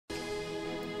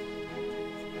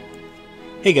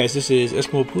Hey guys, this is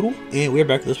Eskimo Poodle, and we are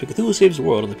back with Let's Play Cthulhu Saves the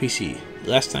World on the PC.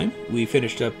 Last time, we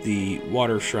finished up the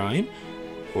water shrine,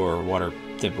 or water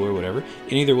temple, or whatever.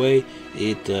 And either way,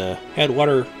 it had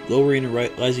water lowering and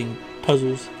rising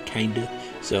puzzles, kinda,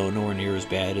 so nowhere near as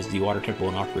bad as the water temple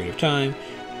in Ocarina of Time.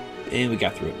 And we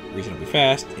got through it reasonably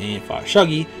fast, and fought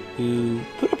Shuggy, who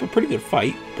put up a pretty good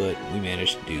fight, but we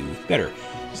managed to do better,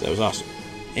 so that was awesome.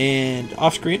 And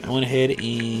off-screen, I went ahead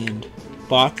and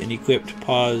bought and equipped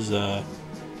Paw's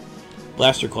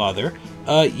Blaster Claw there.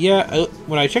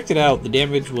 When I checked it out, the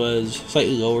damage was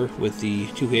slightly lower with the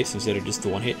 2 hits instead of just the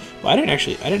 1 hit. But I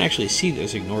didn't actually see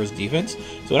this ignores defense,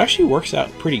 so it actually works out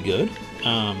pretty good.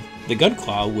 The Gun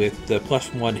Claw with the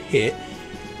 +1 hit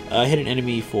hit an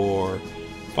enemy for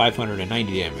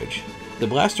 590 damage. The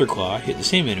Blaster Claw hit the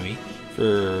same enemy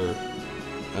for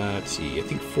let's see, I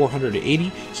think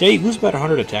 480. So yeah, you lose about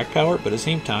 100 attack power, but at the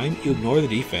same time, you ignore the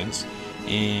defense,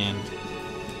 and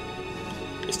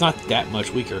it's not that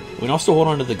much weaker. We can also hold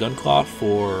on to the Gun Claw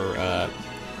for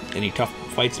any tough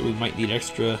fights that we might need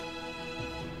extra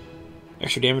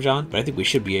damage on, but I think we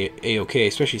should be a-okay,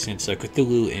 especially since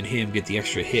Cthulhu and him get the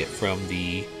extra hit from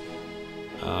the,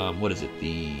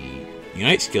 the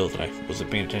Unite skill that I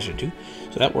wasn't paying attention to,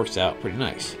 so that works out pretty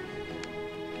nice.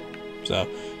 So,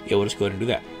 yeah, we'll just go ahead and do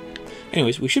that.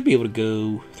 Anyways, we should be able to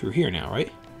go through here now,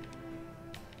 right?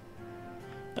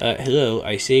 Hello,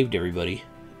 I saved everybody.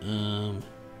 Am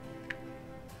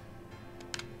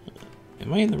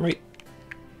I in the right?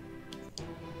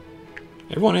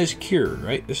 Everyone is cured,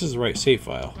 right? This is the right save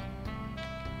file.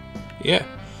 Yeah.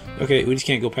 Okay, we just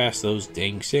can't go past those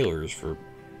dang sailors for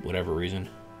whatever reason.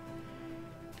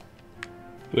 Do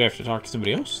we have to talk to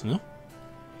somebody else? No?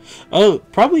 Oh,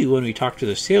 probably when we talk to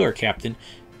the sailor captain,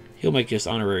 he'll make us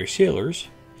honorary sailors.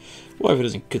 Well, if it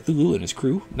isn't Cthulhu and his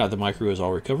crew, now that my crew is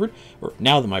all recovered,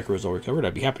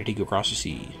 I'd be happy to take you across the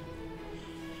sea.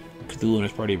 Cthulhu and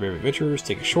his party of brave adventurers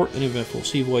take a short and eventful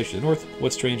sea voyage to the north.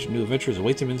 What strange new adventures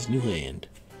await them in this new land?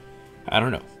 I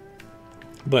don't know.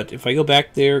 But if I go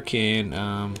back there, can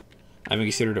I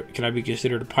be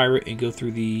considered a pirate and go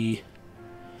through the...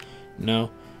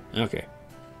 No? Okay.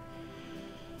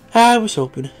 I was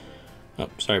hoping. Oh,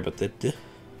 sorry about that.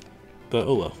 But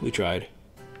oh well, we tried.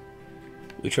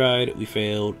 We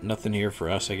failed. Nothing here for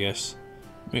us, I guess.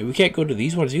 I mean, we can't go to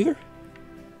these ones either?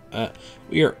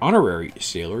 We are honorary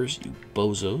sailors, you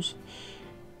bozos.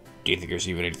 Do you think there's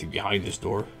even anything behind this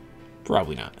door?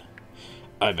 Probably not.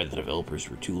 I bet the developers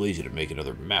were too lazy to make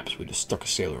another map, so we just stuck a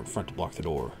sailor in front to block the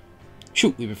door.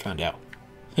 Shoot, we've been found out.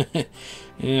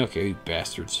 Yeah, okay, you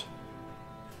bastards.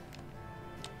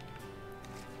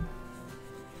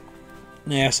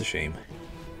 Nah, that's a shame.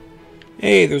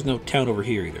 Hey, there's no town over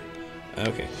here either.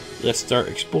 Okay, let's start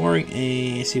exploring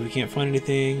and see if we can't find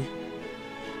anything.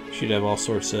 Should have all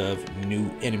sorts of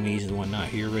new enemies and whatnot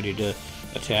here ready to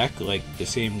attack, like the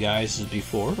same guys as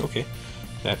before. Okay,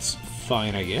 that's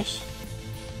fine, I guess.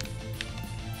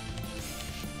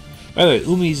 By the way,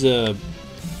 Umi's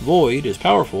Void is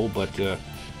powerful, but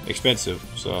expensive,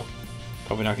 so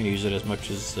probably not going to use it as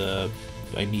much as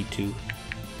I need to.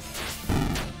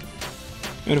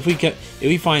 And if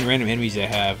we find random enemies that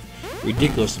have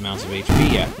ridiculous amounts of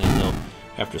HP, yeah, then they'll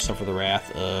have to suffer the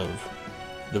wrath of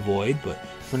the Void, but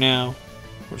for now,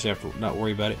 we'll just have to not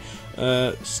worry about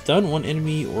it. Stun one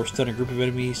enemy or stun a group of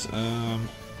enemies.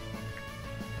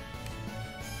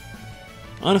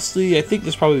 Honestly, I think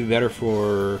this probably be better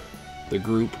for the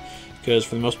group, because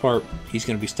for the most part, he's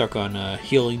going to be stuck on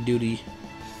healing duty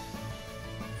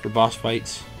for boss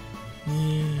fights.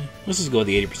 Let's just go with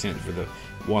the 80% for the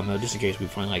one, though, just in case we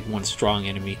find like one strong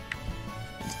enemy.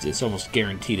 It's almost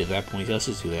guaranteed at that point. Let's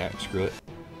just do that. Screw it.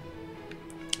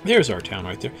 There's our town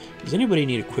right there. Does anybody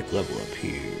need a quick level up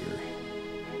here?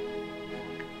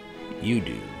 You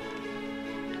do.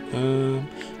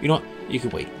 You know what? You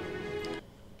can wait.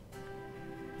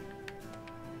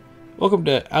 Welcome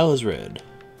to Alazred.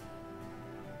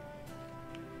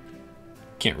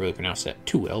 Can't really pronounce that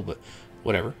too well, but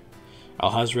whatever.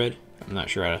 Alhazred. I'm not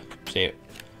sure how to say it.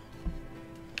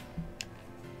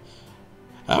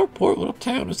 Our poor little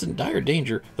town is in dire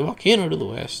danger. The volcano to the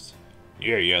west.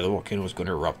 Yeah, the volcano is going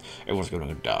to erupt. Everyone's going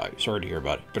to die. Sorry to hear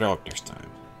about it. Better luck next time.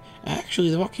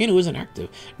 Actually, the volcano isn't active.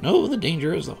 No, the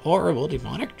danger is the horrible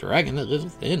demonic dragon that lives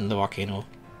within the volcano.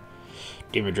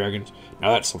 Demon dragons?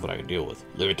 Now that's something I can deal with.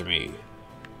 Leave it to me.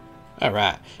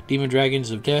 Alright. Demon dragons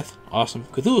of death. Awesome.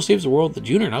 Cthulhu saves the world. The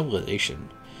junior novelization.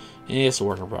 Yeah, it's a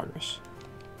work in progress.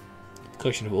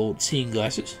 Collection of old seeing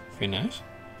glasses. Very nice.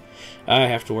 I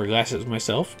have to wear glasses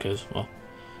myself because, well,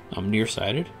 I'm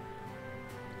nearsighted.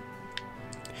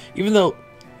 Even though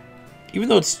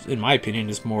it's, in my opinion,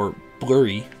 it's more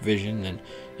blurry vision than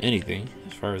anything,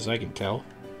 as far as I can tell.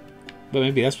 But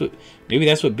maybe that's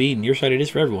what being nearsighted is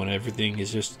for everyone. Everything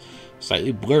is just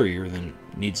slightly blurrier than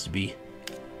it needs to be.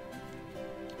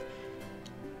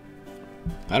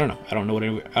 I don't know. I don't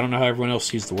know how everyone else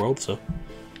sees the world, so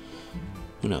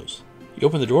who knows? You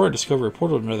open the door and discover a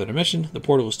portal to another dimension. The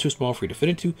portal is too small for you to fit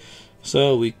into,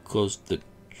 so we closed the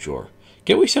door.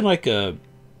 Can't we send like the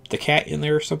cat in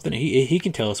there or something? He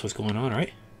can tell us what's going on,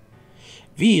 right?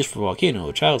 V is for Volcano,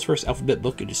 a child's first alphabet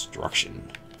book of destruction.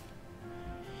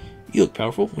 You look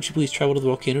powerful. Won't you please travel to the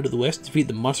volcano to the west, defeat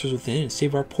the monsters within, and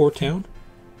save our poor town?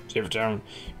 Save our town?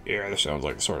 Yeah, that sounds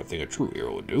like the sort of thing a true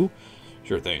hero would do.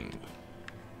 Sure thing.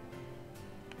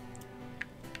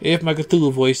 If my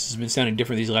Cthulhu voice has been sounding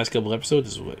different these last couple episodes,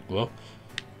 this is what, well,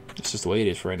 it's just the way it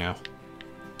is for right now.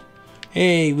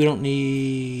 Hey, we don't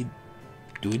need...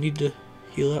 Do we need to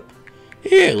heal up?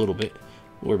 Yeah, a little bit.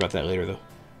 We'll worry about that later, though.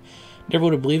 Never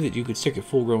would have believed that you could stick a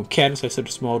full-grown cat inside such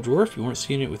a small drawer if you weren't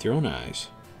seeing it with your own eyes.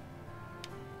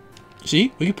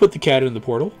 See? We can put the cat in the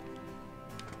portal.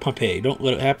 Pompeii, don't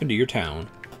let it happen to your town.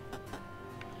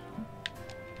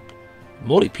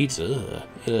 Moldy pizza.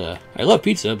 I love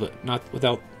pizza, but not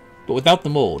without the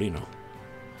mold, you know.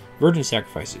 Virgin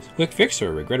sacrifices. Quick fix or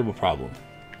a regrettable problem?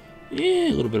 Yeah,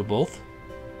 a little bit of both.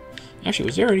 Actually,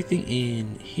 was there anything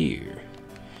in here?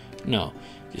 No,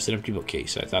 just an empty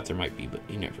bookcase. I thought there might be, but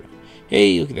you never know.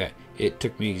 Hey, look at that. It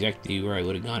took me exactly where I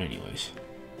would have gone anyways.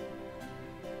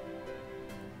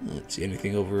 Let's see,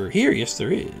 anything over here? Yes,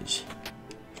 there is.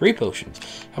 3 potions.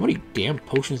 How many damn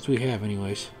potions do we have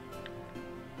anyways?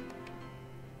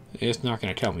 It's not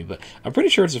going to tell me, but I'm pretty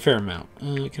sure it's a fair amount.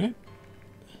 Can I?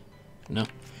 No.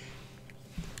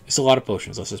 It's a lot of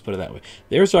potions, let's just put it that way.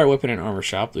 There's our weapon and armor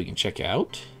shop that we can check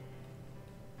out.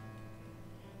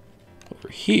 Over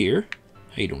here.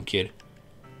 How you doing, kid?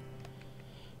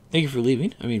 Thank you for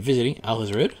leaving. I mean, visiting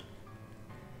Al-Hazred.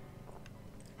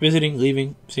 Visiting,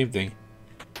 leaving, same thing.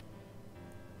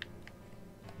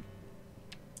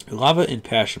 Lava and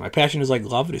passion. My passion is like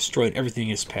lava, destroying everything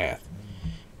in its path.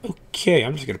 Okay,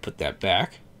 I'm just going to put that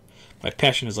back. My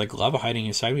passion is like lava hiding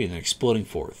inside me and then exploding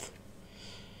forth.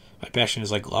 My passion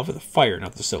is like lava, the fire,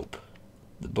 not the soap.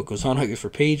 The book goes on like this for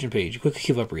page and page. You quickly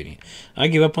give up reading it. I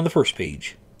give up on the first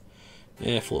page.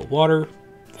 Full of water.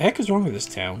 The heck is wrong with this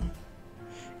town?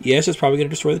 Yes, it's probably going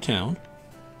to destroy the town.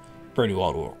 Burn you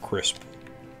all to a crisp.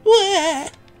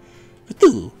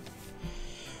 Cthulhu.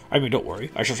 I mean, don't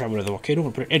worry. I shall travel to the volcano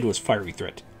and put an end to its fiery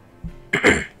threat.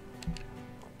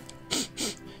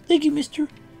 Thank you, mister.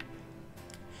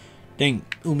 Dang,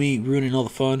 Umi ruining all the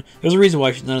fun. There's a reason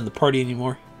why she's not in the party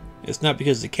anymore. It's not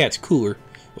because the cat's cooler.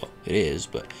 Well, it is,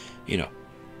 but, you know.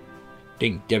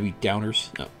 Dang, Debbie Downers.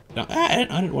 No, I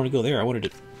didn't want to go there. I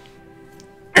wanted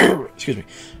to... Excuse me.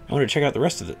 I wanted to check out the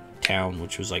rest of the town,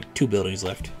 which was like 2 buildings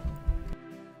left.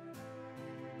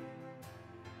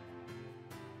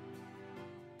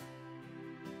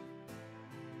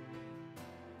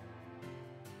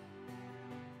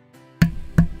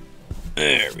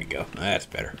 There we go. That's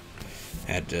better.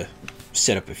 Had to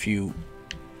set up a few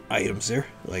items there,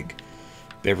 like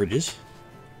beverages.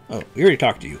 Oh, we already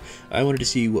talked to you. I wanted to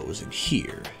see what was in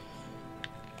here.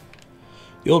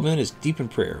 The old man is deep in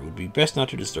prayer. It would be best not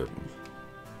to disturb him.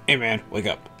 Hey man, wake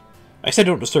up. I said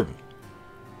don't disturb him.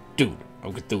 Dude,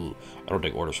 I'm Cthulhu. I don't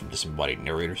take orders from disembodied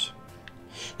narrators.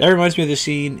 That reminds me of the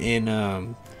scene in,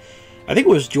 I think it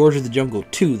was George of the Jungle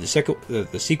 2, the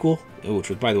sequel, which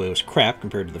was, by the way, was crap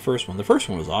compared to the first one. The first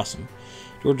one was awesome.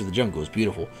 George of the Jungle was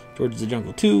beautiful. George of the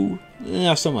Jungle 2,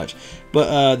 not so much.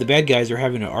 But the bad guys are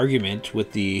having an argument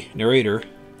with the narrator,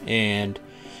 and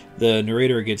the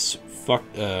narrator gets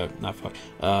fed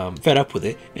up with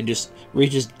it, and just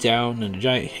reaches down, and a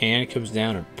giant hand comes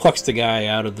down and plucks the guy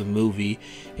out of the movie,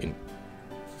 and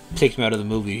takes him out of the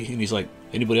movie, and he's like,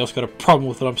 anybody else got a problem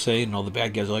with what I'm saying? And all the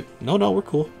bad guys are like, no, we're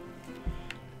cool.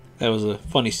 That was a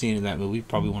funny scene in that movie,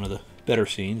 probably one of the better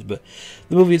scenes, but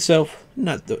the movie itself,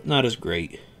 not as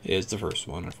great as the first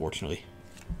one, unfortunately.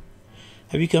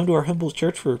 Have you come to our humble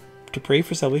church to pray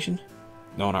for salvation?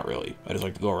 No, not really. I just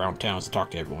like to go around towns to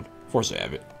talk to everyone. Force I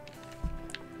have it.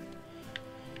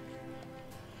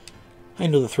 I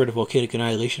know the threat of volcanic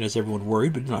annihilation has everyone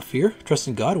worried, but do not fear. Trust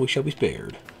in God and we shall be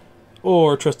spared.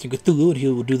 Or trust in Cthulhu and he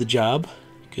will do the job,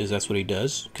 because that's what he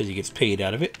does, because he gets paid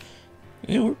out of it.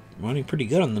 Yeah, we're running pretty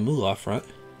good on the moolah front.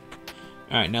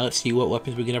 Alright, now let's see what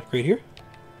weapons we can upgrade here.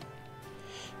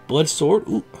 Blood Sword,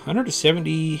 ooh,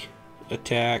 170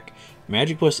 attack,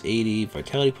 magic plus 80,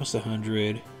 vitality plus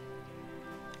 100.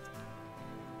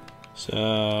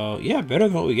 So, yeah, better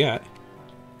than what we got.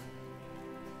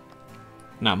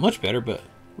 Not much better, but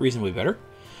reasonably better.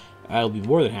 I'll be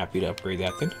more than happy to upgrade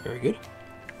that then. Very good.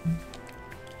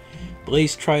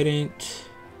 Blaze Trident.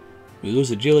 We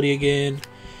lose agility again.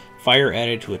 Fire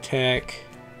added to attack.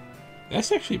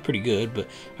 That's actually pretty good, but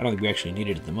I don't think we actually need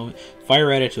it at the moment.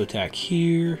 Fire added to attack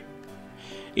here.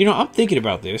 You know, I'm thinking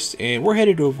about this, and we're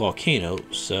headed to a volcano,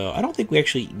 so I don't think we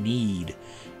actually need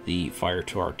the fire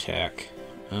to our attack.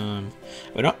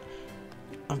 But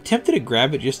I'm tempted to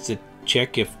grab it just to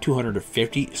check if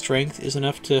 250 strength is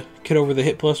enough to get over the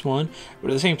hit +1. But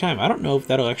at the same time, I don't know if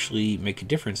that'll actually make a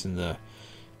difference in the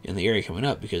area coming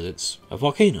up, because it's a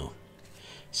volcano.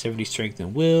 70 strength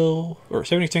and will, or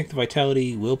 70 strength and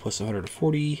vitality, will plus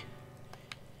 140.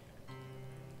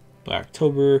 By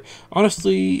October,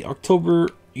 honestly, October,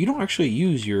 you don't actually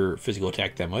use your physical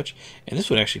attack that much, and this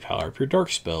would actually power up your dark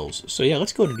spells. So yeah,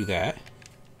 let's go ahead and do that.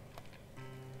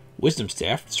 Wisdom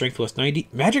Staff, strength plus 90,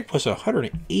 magic plus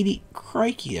 180.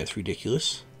 Crikey, that's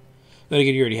ridiculous. Then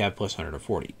again, you already have plus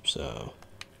 140, so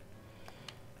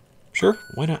sure,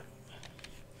 why not?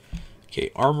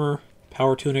 Okay, armor,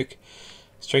 power tunic,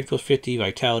 strength plus 50,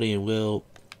 vitality and will,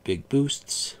 big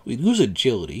boosts. We lose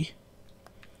agility.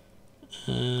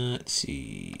 Let's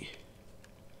see.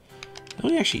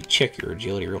 Let me actually check your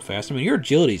agility real fast. I mean, your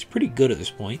agility is pretty good at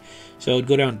this point, so it'd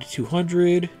go down to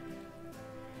 200.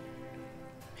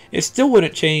 It still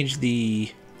wouldn't change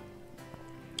the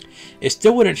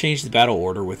battle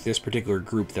order with this particular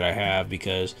group that I have,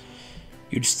 because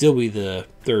you'd still be the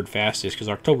third fastest, because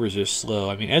October is just slow.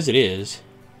 I mean, as it is,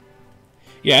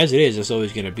 yeah, as it is, it's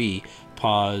always going to be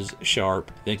Pause,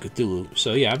 Sharp, then Cthulhu.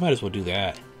 So yeah, I might as well do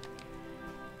that.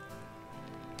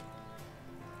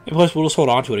 And plus, we'll just hold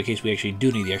on to it in case we actually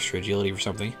do need the extra agility for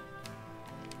something.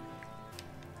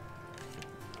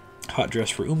 Hot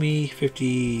dress for Umi,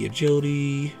 50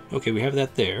 agility. Okay, we have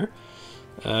that there.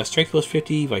 Strength plus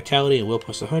 50, vitality, and will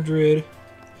plus 100.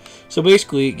 So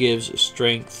basically, it gives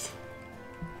strength.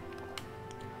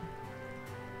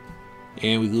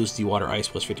 And we lose the water ice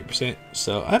plus 50%.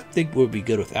 So I think we'll be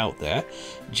good without that.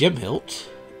 Gem Hilt.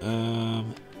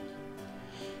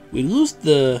 We lose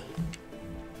the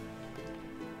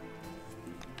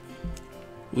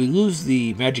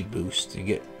magic boost and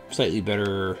get slightly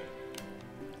better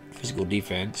physical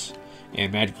defense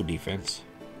and magical defense.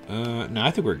 No, I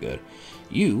think we're good.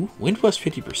 You, wind plus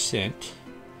 50%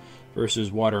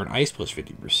 versus water and ice plus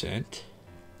 50%.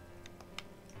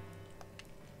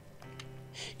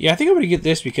 Yeah, I think I'm going to get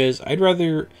this because I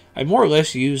more or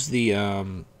less use the,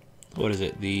 what is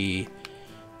it, the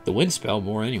wind spell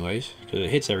more anyways, because it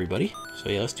hits everybody. So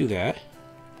yeah, let's do that.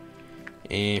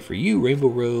 And for you, Rainbow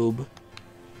Robe,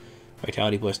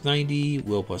 vitality plus 90,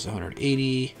 will plus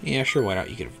 180. Yeah, sure, why not?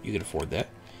 You can afford that.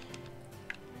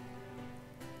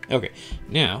 Okay,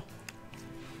 now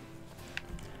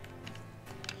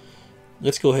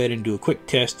let's go ahead and do a quick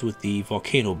test with the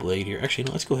Volcano Blade here. Actually,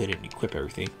 no, let's go ahead and equip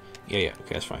everything. Yeah,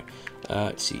 okay, that's fine.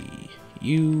 Let's see.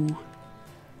 You.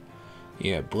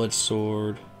 Yeah, Blood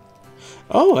Sword.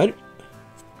 Oh, I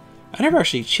never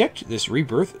actually checked this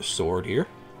Rebirth Sword here.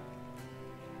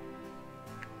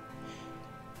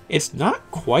 It's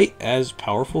not quite as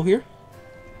powerful here,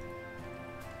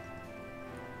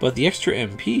 but the extra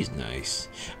MP is nice.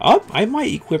 I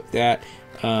might equip that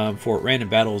for random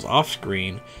battles off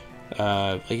screen,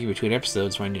 like in between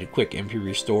episodes when I need a quick MP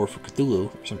restore for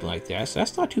Cthulhu or something like that. So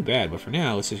that's not too bad. But for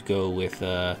now, let's just go with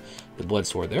the Blood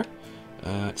Sword there.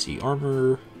 Let's see,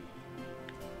 armor.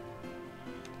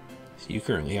 So you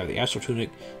currently have the Astral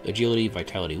Tunic, Agility,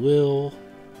 Vitality, Will.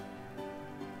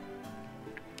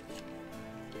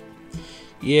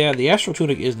 Yeah, the Astral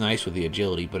Tunic is nice with the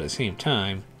agility, but at the same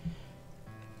time,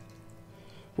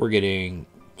 we're getting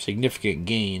significant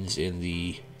gains in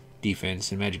the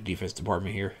defense and magic defense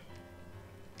department here.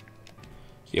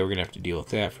 So yeah, we're going to have to deal with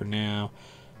that for now.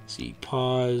 Let's see,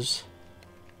 pause.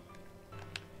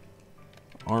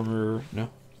 Armor, no.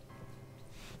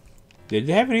 Did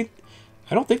they have any?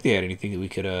 I don't think they had anything that we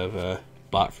could have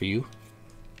bought for you.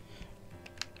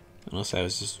 Unless I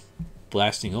was just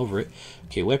blasting over it.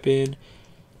 Okay, weapon.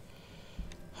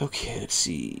 Okay, let's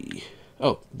see.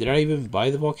 Oh, did I even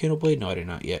buy the Volcano Blade? No, I did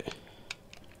not yet.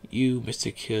 You,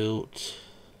 Mystic Hilt.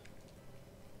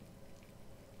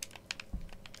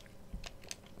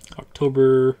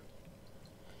 October.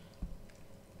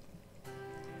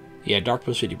 Yeah, Dark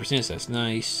plus 50%, so that's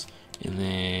nice. And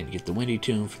then get the Windy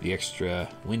Tomb for the extra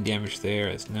wind damage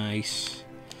there. That's nice.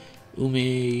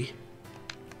 Ume.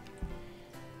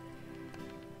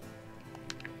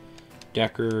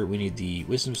 Decker, we need the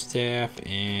Wisdom Staff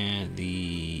and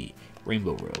the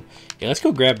Rainbow Robe. Yeah, let's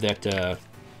go grab that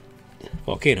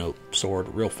Volcano Sword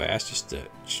real fast, just to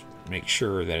make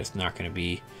sure that it's not going to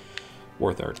be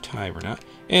worth our time or not.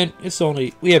 And it's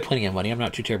only, we have plenty of money. I'm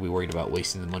not too terribly worried about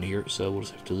wasting the money here, so we'll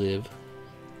just have to live.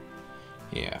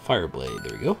 Yeah, Fireblade,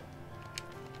 there we go.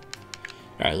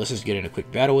 Alright, let's just get in a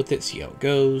quick battle with it, see how it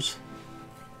goes.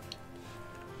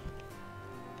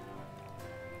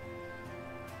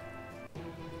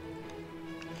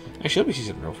 Actually, let me see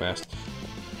something real fast.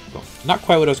 Well, not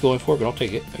quite what I was going for, but I'll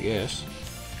take it, I guess.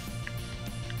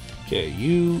 Okay,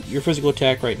 your physical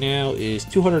attack right now is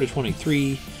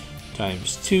 223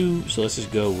 times 2, so let's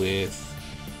just go with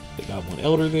the Goblin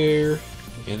Elder there,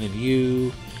 and then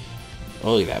you.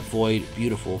 Oh, look at that Void,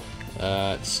 beautiful.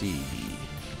 Let's see.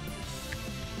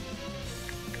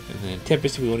 And then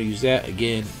Tempest, if we want to use that,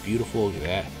 again, beautiful, look at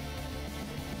that.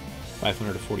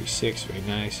 546, very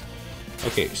nice.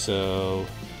 Okay, so.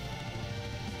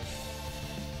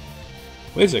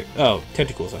 Wait a sec. Oh,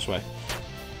 tentacles, that's why.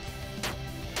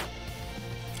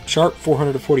 Sharp,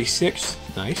 446.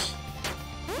 Nice.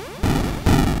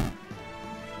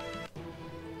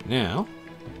 Now.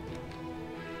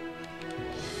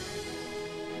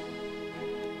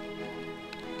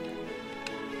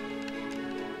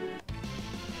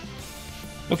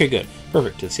 Okay, good.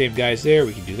 Perfect. To the same guys there,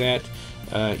 we can do that.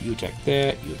 You attack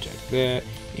that, you attack that,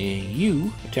 and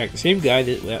you attack the same guy.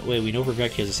 That way we know for a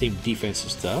fact he has the same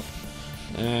defensive stuff.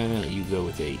 You go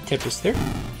with a Tempest there.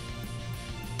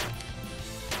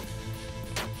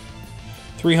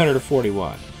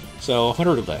 341. So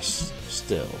 100 or less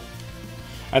still.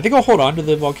 I think I'll hold on to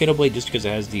the Volcano Blade just because it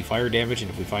has the fire damage, and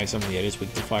if we find something that is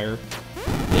weak to fire,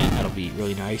 then that'll be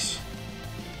really nice.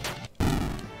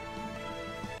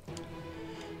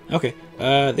 Okay,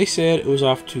 they said it was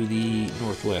off to the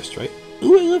northwest, right?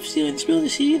 Ooh, I love seeing the smell of the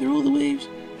sea, the roll of the waves.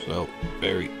 So,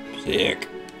 very sick.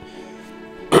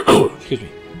 Excuse me.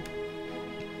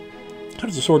 How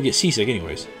does the sword get seasick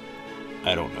anyways?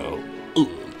 I don't know. Ooh.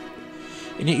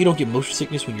 And yet you don't get motion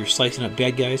sickness when you're slicing up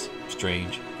bad guys?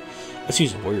 Strange. A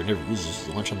seasoned warrior never loses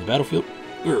his lunch on the battlefield.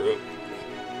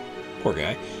 Poor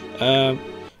guy.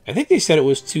 I think they said it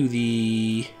was to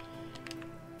the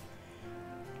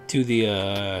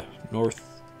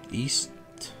northeast.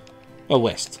 Oh,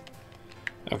 west.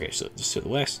 Okay, so just to the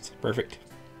west. Perfect.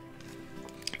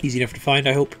 Easy enough to find,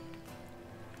 I hope.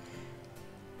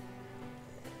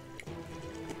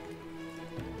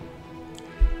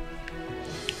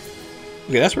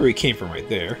 Okay, that's where we came from right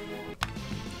there.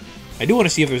 I do want to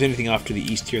see if there's anything off to the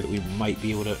east here that we might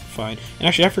be able to find. And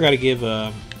actually, I forgot to give,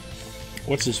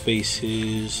 what's his face,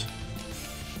 his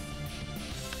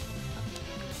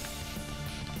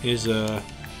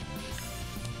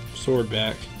sword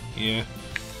back. Yeah.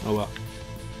 Oh well.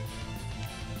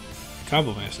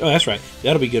 Combo master. Oh, that's right.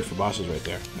 That'll be good for bosses right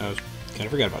there. I was kind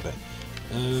of forgot about that.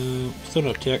 Still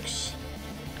no text.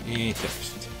 And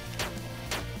text.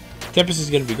 Tempest is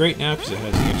going to be great now because it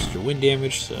has the extra wind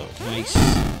damage, so nice.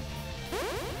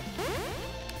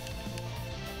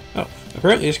 Oh,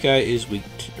 apparently this guy is weak,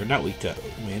 or not weak to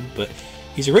wind, but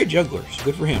he's a great juggler, so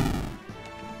good for him.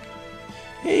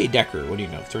 Hey, Decker, what do you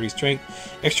know? 30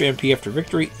 strength, extra MP after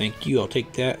victory. Thank you, I'll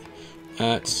take that.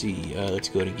 Let's see, let's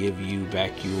go to give you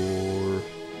back your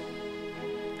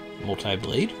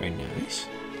multi-blade. Very nice.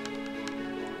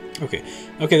 Okay,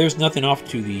 there's nothing off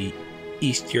to the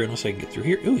east here unless I can get through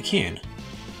here. Oh, we can.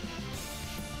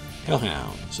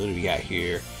 Hellhound. So what do we got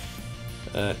here?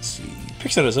 Let's see.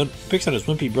 Picks on his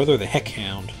wimpy brother, the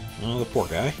Heckhound. Oh, the poor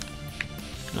guy.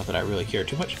 Not that I really care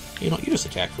too much. You know, you just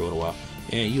attack for a little while.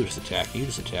 And you just attack,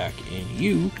 and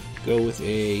you go with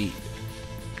a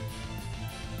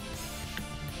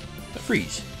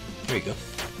freeze. There you go.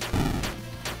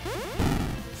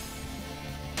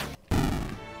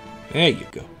 There you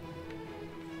go.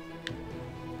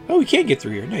 Oh, we can't get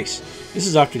through here. Nice. This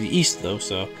is off to the east, though,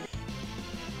 so.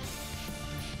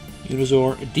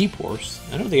 Unizor, a deep horse.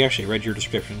 I don't think I actually read your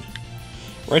description.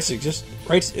 Writes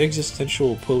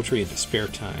existential poetry in his spare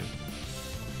time.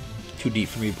 Too deep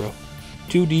for me, bro.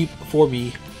 Too deep for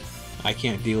me. I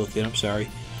can't deal with it. I'm sorry.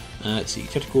 Let's see.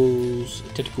 Tentacles,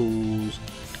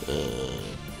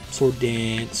 sword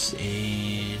dance,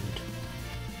 and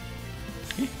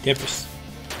Tempest.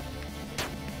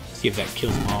 See if that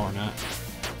kills them all or not.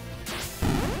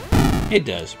 It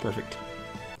does. Perfect.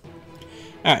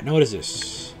 Alright, now what is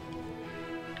this?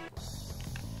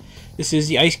 This is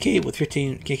the ice cave with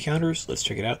 15 counters. Let's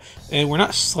check it out. And we're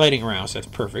not sliding around, so that's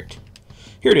perfect.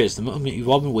 Here it is, the moment you've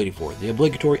all been waiting for. The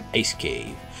obligatory ice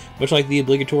cave. Much like the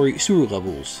obligatory sewer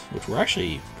levels, which were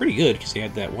actually pretty good because they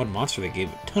had that one monster that gave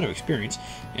a ton of experience.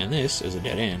 And this is a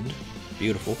dead end.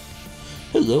 Beautiful.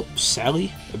 Hello,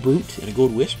 Sally, a brute, and a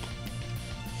gold wisp.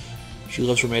 She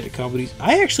loves romantic comedies.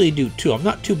 I actually do too. I'm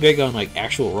not too big on like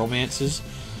actual romances,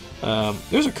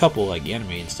 There's a couple like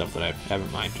anime and stuff that I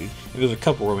haven't minded, and there's a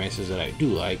couple romances that I do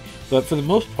like, but for the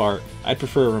most part, I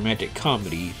prefer a romantic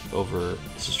comedy over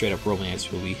just a straight up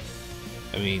romance movie.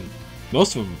 I mean,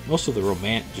 most of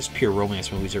the just pure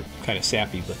romance movies are kind of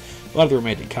sappy, but a lot of the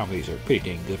romantic comedies are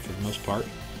pretty dang good for the most part.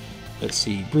 Let's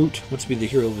see, Brute wants to be the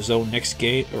hero of his own next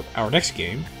game, or our next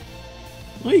game.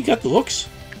 Well, you got the looks,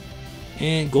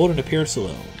 and golden appearance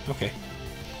alone. Okay.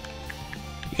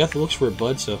 You got the looks for it,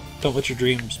 bud, so don't let your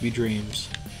dreams be dreams.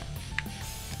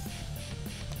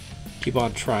 Keep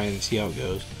on trying and see how it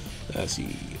goes. Let's see,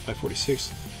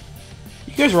 546.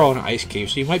 You guys are all in an ice cave,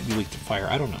 so you might be weak to fire.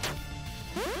 I don't know.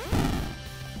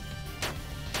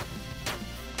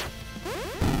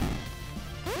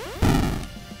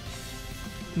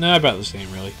 Nah, about the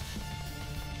same, really.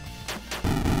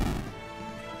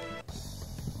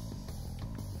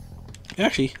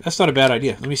 Actually, that's not a bad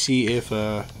idea. Let me see if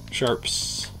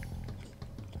Sharp's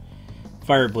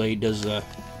Fireblade does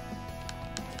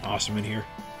awesome in here.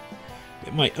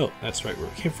 It might. Oh, that's right where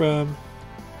it came from.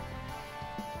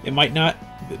 It might not,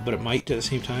 but it might at the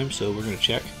same time, so we're going to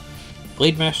check.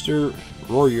 Blade Master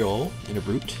Royal in a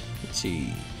Brute. Let's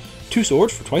see. 2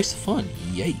 swords for twice the fun.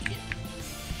 Yay.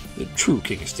 The true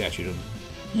king of statue.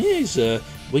 Yeah, he's a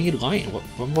winged lion.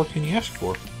 What more can you ask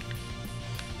for?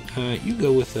 You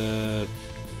go with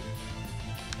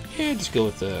yeah, just go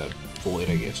with Void,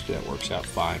 I guess, because that works out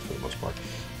fine for the most part.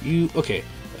 Okay,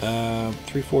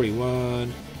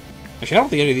 341. Actually, I don't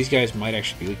think any of these guys might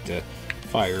actually be weak to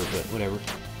fire, but whatever.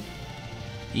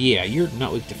 Yeah, you're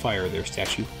not weak to fire there,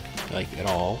 statue, like, at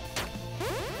all.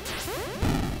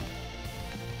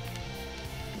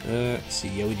 Let's see,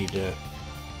 yeah, we need to...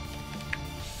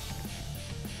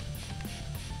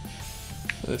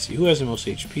 Let's see, who has the most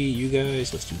HP? You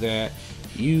guys, let's do that.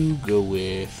 You go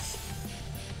with...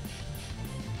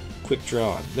 Quick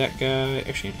draw on that guy.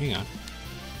 Actually, hang on.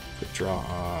 Quick draw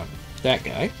on that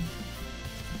guy.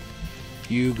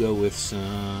 You go with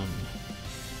some...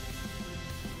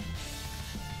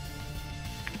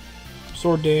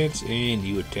 Sword Dance, and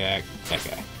you attack that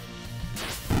guy.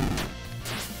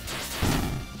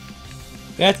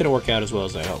 That didn't work out as well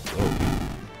as I hoped. Oh.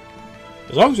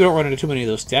 As long as we don't run into too many of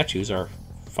those statues, our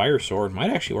Fire Sword might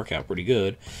actually work out pretty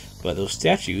good, but those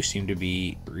statues seem to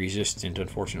be resistant,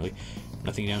 unfortunately.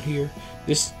 Nothing down here.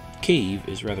 This cave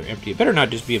is rather empty. It better not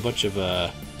just be a bunch of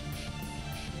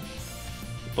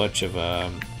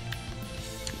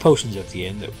potions at the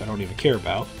end that I don't even care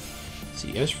about. Let's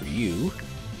see, as for you,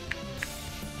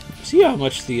 see how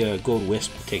much the gold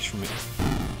wisp takes from it.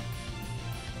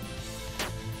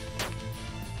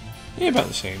 Yeah, about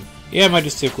the same. Yeah, I might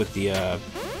just stick with the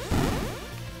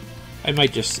I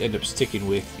might just end up sticking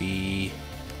with the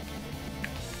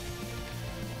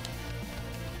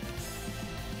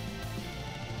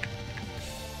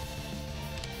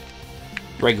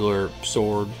regular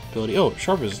sword ability. Oh,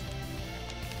 Sharp is...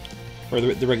 Or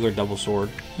the regular double sword.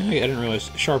 I didn't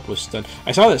realize Sharp was stunned.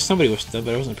 I saw that somebody was stunned,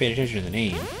 but I wasn't paying attention to the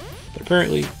name. But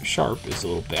apparently, Sharp is the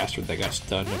little bastard that got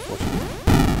stunned, unfortunately.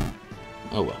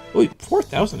 Oh well. Wait,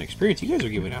 4,000 experience. You guys are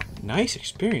giving out nice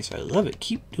experience. I love it.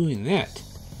 Keep doing that.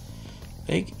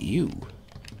 Thank you.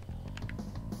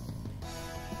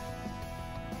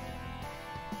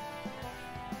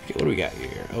 Okay, what do we got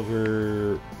here?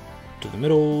 Over to the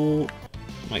middle.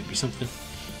 Might be something.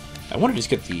 I want to just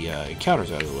get the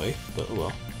encounters out of the way, but oh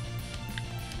well.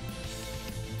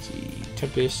 Let's see,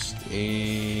 Tempest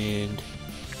and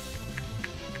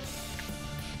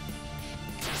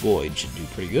Void should do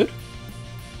pretty good.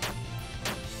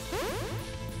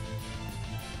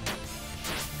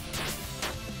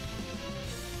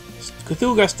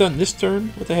 Cthulhu got stunned this turn?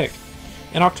 What the heck?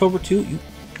 In October 2? You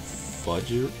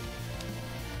fudger.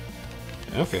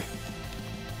 Okay.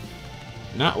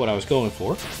 Not what I was going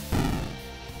for.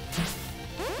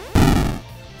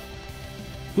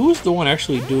 Who was the one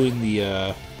actually doing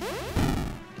the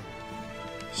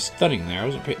stunning there?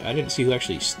 I didn't see who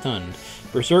actually stunned.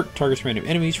 Berserk targets random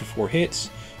enemies for 4 hits,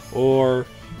 or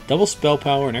double spell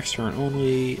power next turn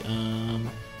only.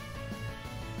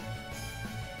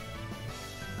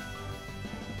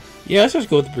 Yeah, let's just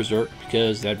go with the Berserk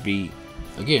because that'd be,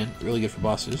 again, really good for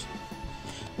bosses.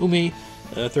 Umi.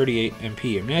 38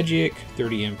 MP in magic,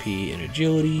 30 MP in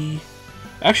agility.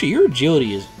 Actually, your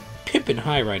agility is pimping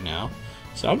high right now,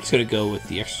 so I'm just gonna go with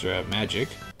the extra magic.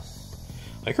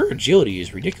 Like, her agility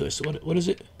is ridiculous. What is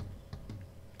it?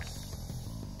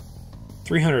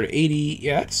 380.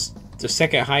 Yeah, that's the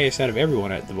second highest out of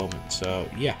everyone at the moment. So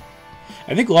yeah,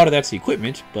 I think a lot of that's the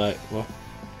equipment, but well,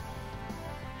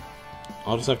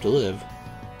 I'll just have to live.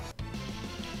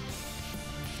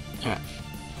 All right.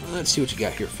 Let's see what you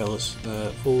got here, fellas.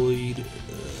 Void.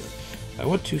 I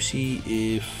want to see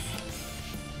if...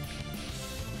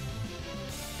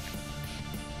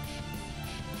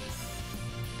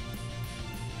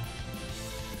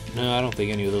 No, I don't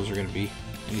think any of those are going to be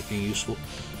anything useful.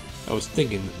 I was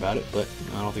thinking about it, but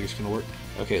I don't think it's going to work.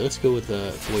 Okay, let's go with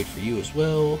Void for you as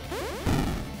well.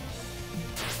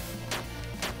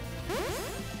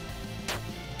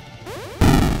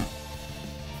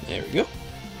 There we go.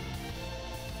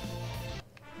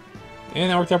 And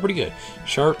that worked out pretty good.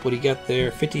 Sharp, what do you got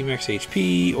there? 50 max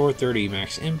HP or 30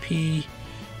 max MP?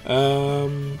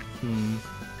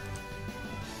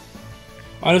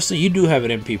 Honestly, you do have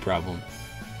an MP problem.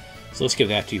 So let's give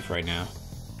that to you for right now.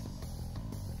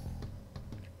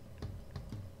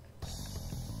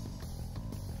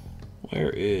 Where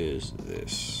is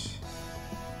this?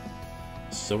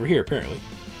 This is over here, apparently.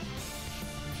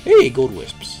 Hey, gold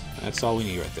wisps. That's all we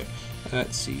need right there.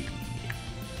 Let's see.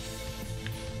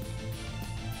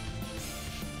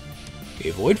 Okay,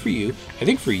 Void for you. I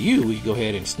think for you, we can go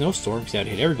ahead and Snowstorm, because that'd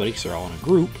hit everybody, because they're all in a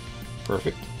group.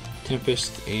 Perfect.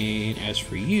 Tempest, and as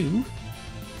for you,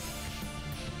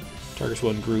 targets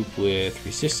one group with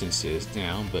resistances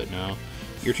down, but no,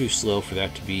 you're too slow for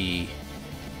that to be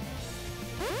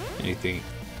anything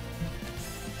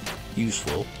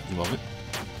useful at the moment.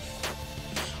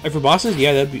 Like for bosses,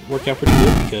 yeah, that'd work out pretty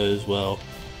good because, well,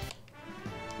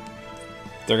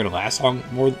 they're gonna last longer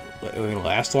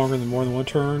than more than one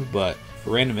turn. But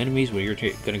for random enemies, where you're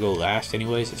gonna go last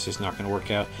anyways, it's just not gonna work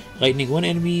out. Lightning one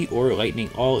enemy or lightning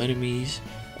all enemies.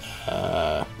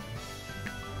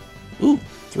 Ooh,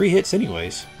 3 hits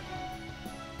anyways.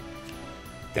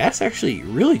 That's actually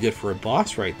really good for a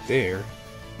boss right there.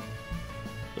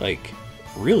 Like,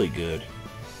 really good.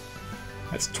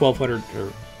 That's 1200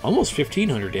 or almost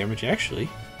 1500 damage actually.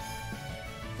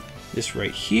 This right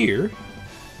here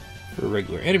for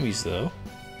regular enemies though.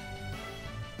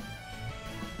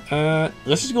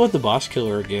 Let's just go with the boss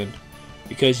killer again,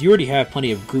 because you already have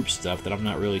plenty of group stuff that I'm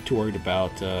not really too worried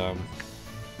about.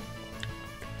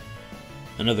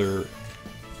 Another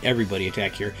everybody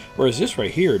attack here, whereas this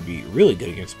right here would be really good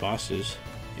against bosses.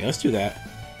 Yeah, let's do that.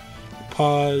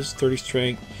 Pause, 30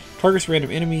 strength, targets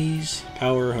random enemies,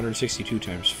 power 162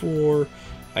 times 4,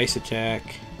 ice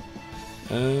attack.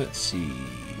 Let's see.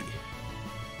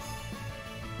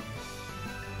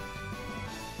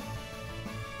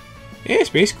 Yeah, it's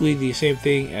basically the same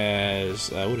thing as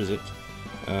what is it?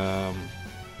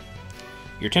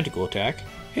 Your tentacle attack.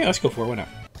 Yeah, let's go for it. Why not?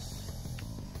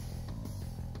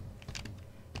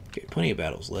 Okay, plenty of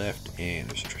battles left, and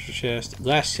there's a treasure chest.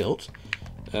 Glass hilt.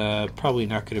 Probably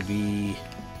not going to be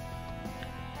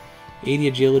 80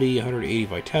 agility, 180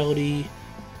 vitality.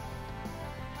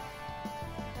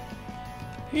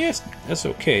 Yes, that's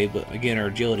okay, but again, our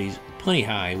agility's plenty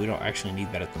high. We don't actually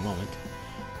need that at the moment.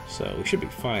 So we should be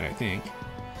fine, I think.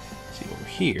 Let's see over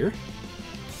here.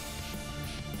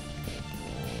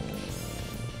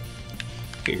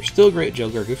 Okay, you're still a great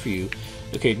juggler. Good for you.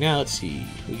 Okay, now let's see.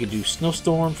 We could do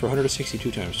Snowstorm for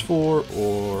 162 times 4,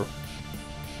 or...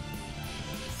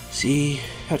 See,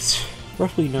 that's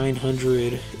roughly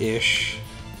 900-ish,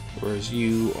 whereas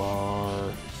you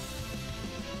are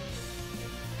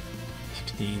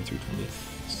 16 through 20.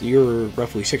 So you're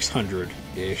roughly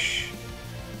 600-ish.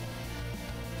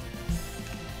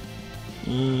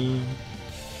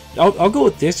 I'll go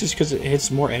with this just because it hits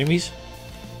more enemies,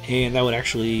 and that would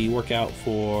actually work out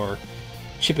for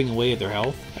chipping away at their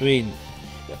health. I mean,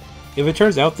 if it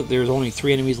turns out that there's only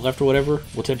 3 enemies left or whatever,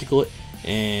 we'll tentacle it,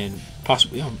 and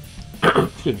possibly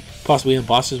possibly on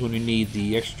bosses when we need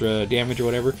the extra damage or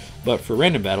whatever. But for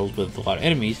random battles with a lot of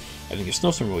enemies, I think a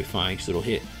Snowstorm will be fine, because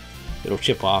it'll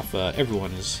chip off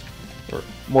everyone's, or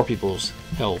more people's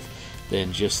health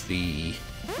than just the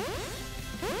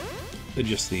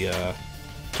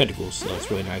tentacles. So that's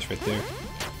really nice right there.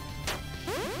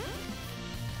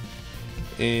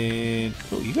 And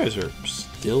oh, you guys are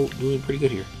still doing pretty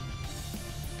good here.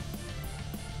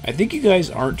 I think you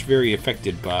guys aren't very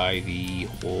affected by the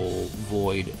whole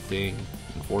void thing,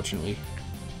 unfortunately.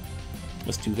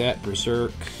 Let's do that.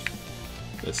 Berserk.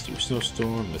 Let's do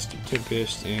Snowstorm. Let's do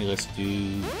Tempest. And let's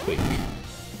do Quake.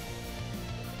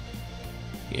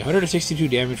 Yeah, 162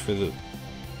 damage for the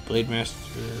Blade Master.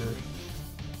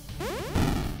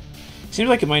 Seems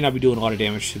like it might not be doing a lot of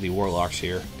damage to the Warlocks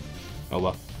here. Oh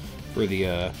well. For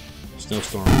the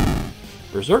Snowstorm.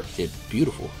 Berserk did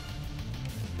beautiful.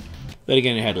 But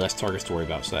again, it had less targets to worry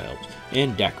about, so that helps.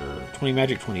 And Decker. 20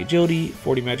 magic, 20 agility.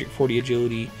 40 magic, 40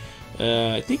 agility.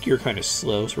 I think you're kind of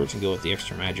slow, so we're going to go with the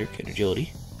extra magic and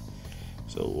agility.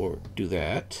 So we'll do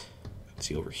that. Let's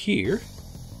see over here.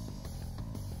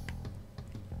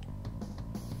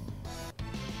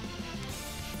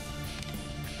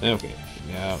 Okay.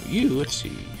 Now you, let's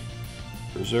see.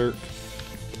 Berserk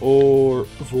or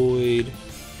Void.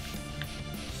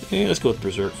 Okay, let's go with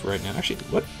Berserk for right now. Actually,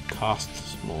 what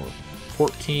costs more?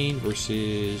 14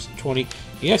 versus 20.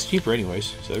 Yeah, it's cheaper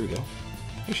anyways, so there we go.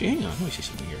 Actually, hang on, let me see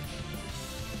something here.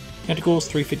 Tentacles,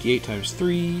 358 times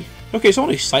 3. Okay, it's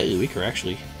only slightly weaker,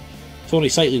 actually. It's only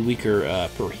slightly weaker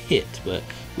per hit, but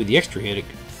with the extra hit,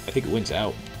 I think it wins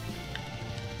out.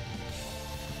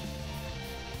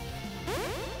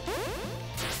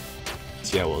 Let's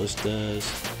see how well this does.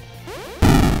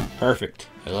 Perfect.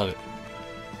 I love it.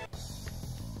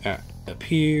 Up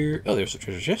here. Oh, there's a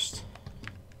treasure chest.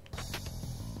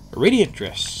 A radiant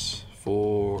dress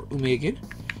for Ume again.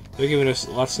 They're giving us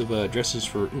lots of dresses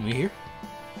for Ume here.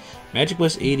 Magic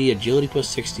plus 80, agility plus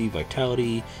 60,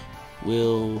 vitality,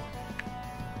 will.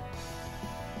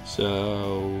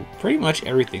 So, pretty much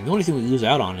everything. The only thing we lose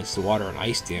out on is the water and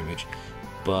ice damage.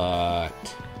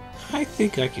 But I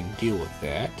think I can deal with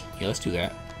that. Yeah, let's do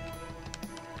that.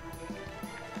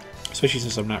 Especially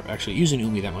since I'm not actually using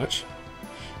Umi that much.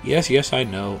 Yes, yes, I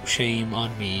know. Shame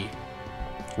on me.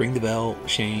 Ring the bell.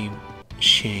 Shame.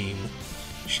 Shame.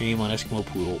 Shame on Eskimo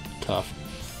Poodle. Tough.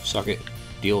 Suck it.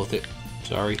 Deal with it.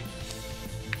 Sorry.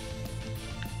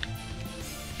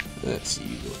 Let's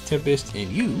see. Tempest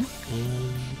and you.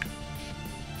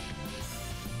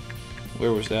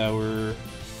 Where was our...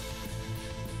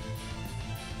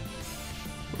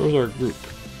 Where was our group?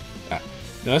 Ah.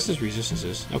 No, that's just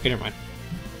resistances. Okay, never mind.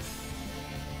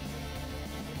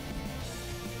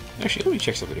 Actually, let me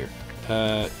check something here.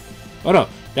 Oh no,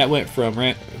 that went from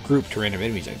group to random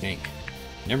enemies, I think.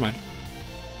 Never mind.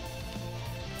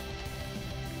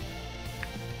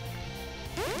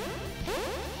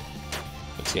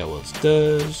 Let's see how well this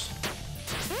does.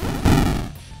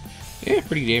 Yeah,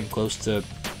 pretty damn close to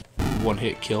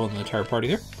one-hit kill in the entire party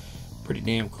there. Pretty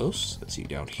damn close. Let's see,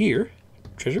 down here.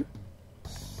 Treasure?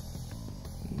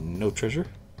 No treasure.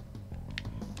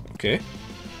 Okay.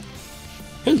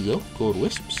 Hello, gold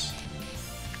wisps.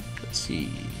 Let's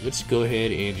see. Let's go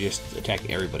ahead and just attack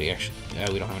everybody, actually.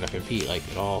 We don't have enough MP, like,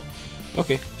 at all.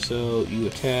 Okay, so you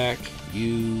attack,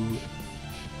 you...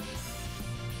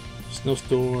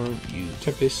 Snowstorm, you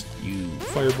Tempest, you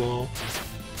Fireball.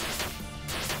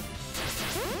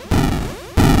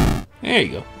 There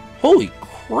you go. Holy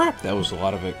crap, that was a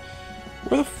lot of it.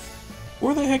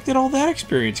 Where the heck did all that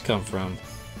experience come from?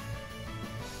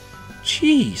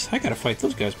 Jeez, I gotta fight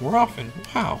those guys more often.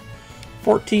 Wow.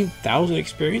 14,000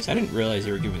 experience? I didn't realize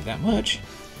they were giving that much.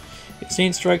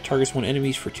 Insane Strike targets one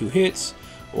enemy for 2 hits,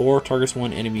 or targets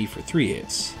one enemy for 3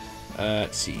 hits.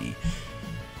 Let's see.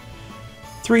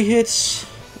 3 hits,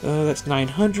 that's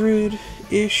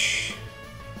 900-ish.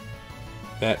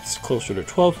 That's closer to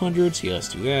 1,200, so yeah, let's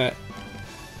do that.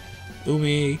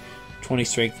 Umi, 20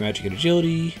 strength, magic, and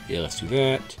agility. Yeah, let's do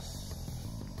that.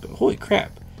 But holy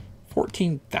crap.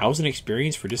 14,000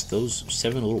 experience for just those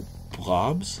 7 little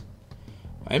blobs?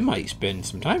 I might spend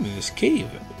some time in this cave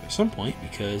at some point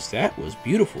because that was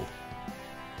beautiful.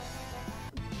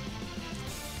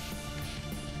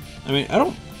 I mean,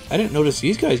 I didn't notice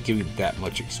these guys giving that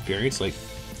much experience. Like,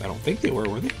 I don't think they were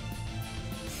they?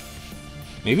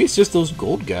 Maybe it's just those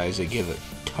gold guys that give a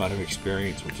ton of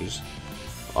experience, which is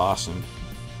awesome.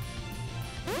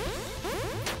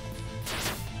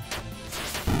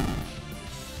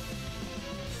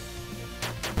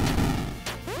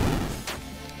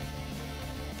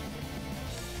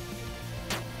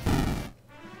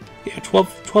 Yeah,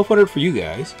 1,200 for you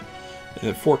guys, and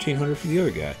then 1,400 for the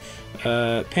other guy.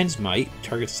 Pen's Might,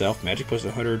 target self, magic plus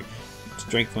 100,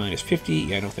 strength minus 50.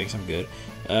 Yeah, no thanks, I'm good.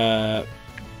 Yeah,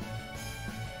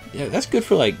 that's good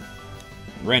for like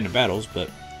random battles, but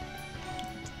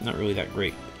not really that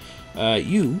great.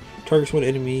 You targets one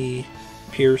enemy,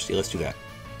 pierce. Yeah, let's do that.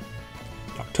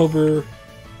 October,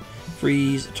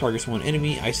 freeze, targets one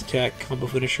enemy, ice attack, combo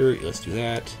finisher. Yeah, let's do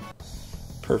that.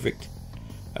 Perfect.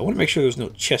 I want to make sure there's no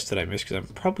chest that I missed because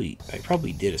I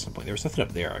probably did at some point. There was nothing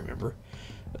up there, I remember.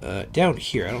 Down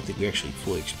here, I don't think we actually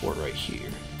fully explored right here.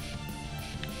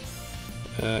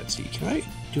 Let's see, can I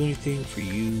do anything for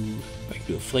you? I can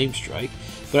do a flame strike,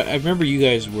 but I remember you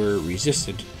guys were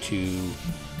resistant to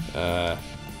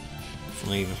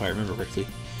flame, if I remember correctly.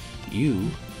 You.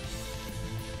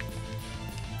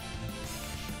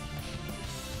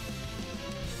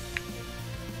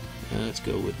 Let's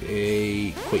go with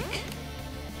a quake.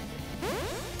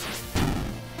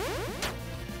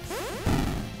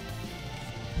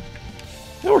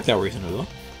 That worked out reasonably well.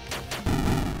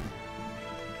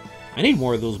 I need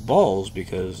more of those balls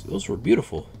because those were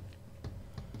beautiful.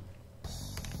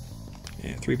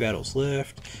 And 3 battles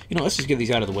left. You know, let's just get these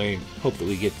out of the way and hope that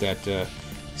we get that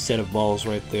set of balls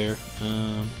right there.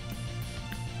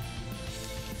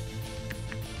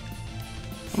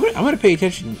 I'm gonna pay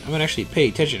attention. I'm gonna actually pay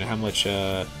attention to how much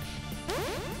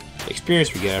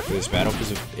experience we get after this battle,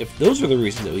 because if those are the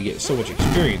reasons that we get so much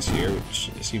experience here, which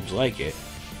it seems like it,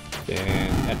 then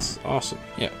that's awesome.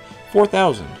 Yeah,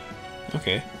 4,000.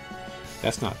 Okay,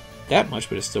 that's not that much,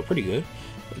 but it's still pretty good.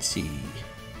 Let's see.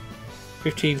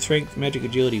 15 strength, magic,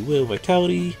 agility, will,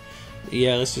 vitality.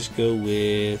 Yeah, let's just go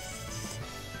with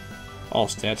all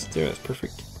stats there. That's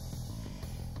perfect.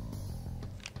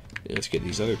 Yeah, let's get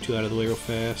these other two out of the way real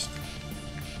fast.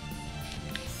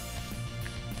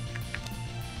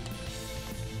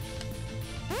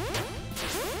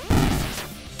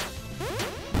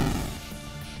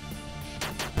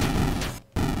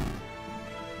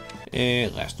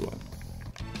 And last one.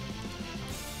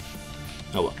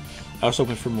 Oh well. I was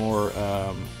hoping for more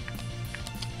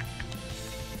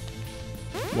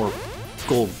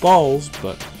gold balls,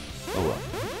 but oh well.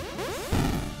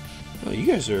 Oh, you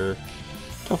guys are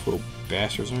tough little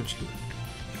bastards, aren't you?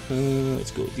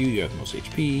 Let's go with you. You have the most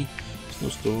HP.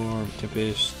 Snowstorm,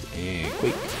 Tempest, and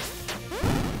Quake.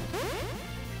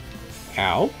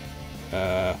 Ow.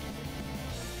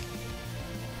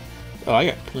 Oh, I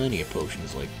got plenty of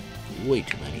potions, like way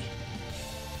too many.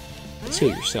 Let's heal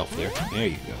yourself there. There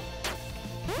you go.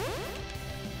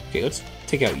 Okay, let's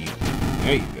take out you.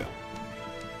 There you go.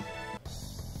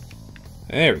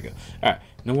 There we go. Alright,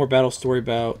 no more battles to worry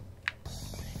about. I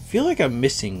feel like I'm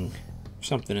missing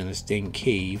something in this dang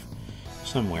cave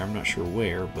somewhere. I'm not sure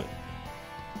where, but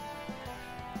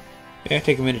yeah,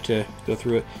 take a minute to go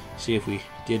through it, see if we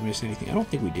did miss anything. I don't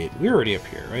think we did. We're already up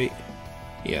here, right?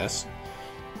 Yes.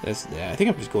 That's that. I think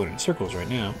I'm just going in circles right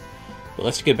now. But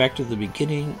let's get back to the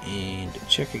beginning and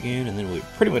check again, and then we're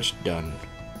pretty much done,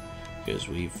 because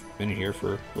we've been in here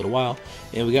for a little while,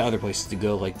 and we got other places to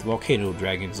go, like the Volcano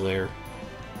Dragon's Lair.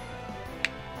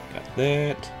 Got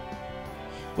that.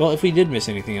 Well, if we did miss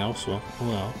anything else, well, oh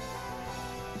well.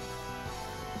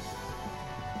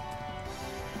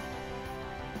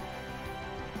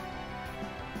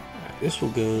 Alright, this will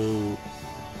go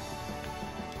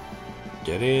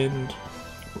dead end.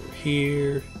 Over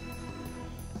here.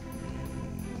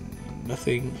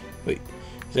 Nothing. Wait,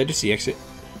 is that just the exit?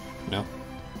 No.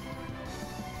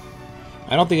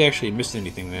 I don't think I actually missed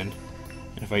anything then.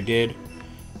 And if I did,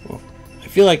 well, I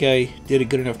feel like I did a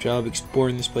good enough job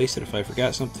exploring this place that if I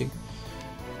forgot something,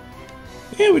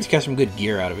 yeah, we just got some good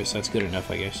gear out of it, so that's good enough,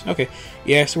 I guess. Okay,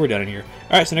 yeah, so we're done in here.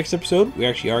 Alright, so next episode, we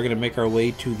actually are going to make our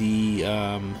way to the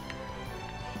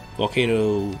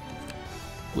volcano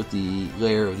with the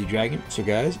lair of the dragon. So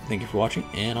guys, thank you for watching,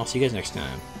 and I'll see you guys next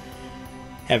time.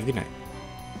 Have a good night.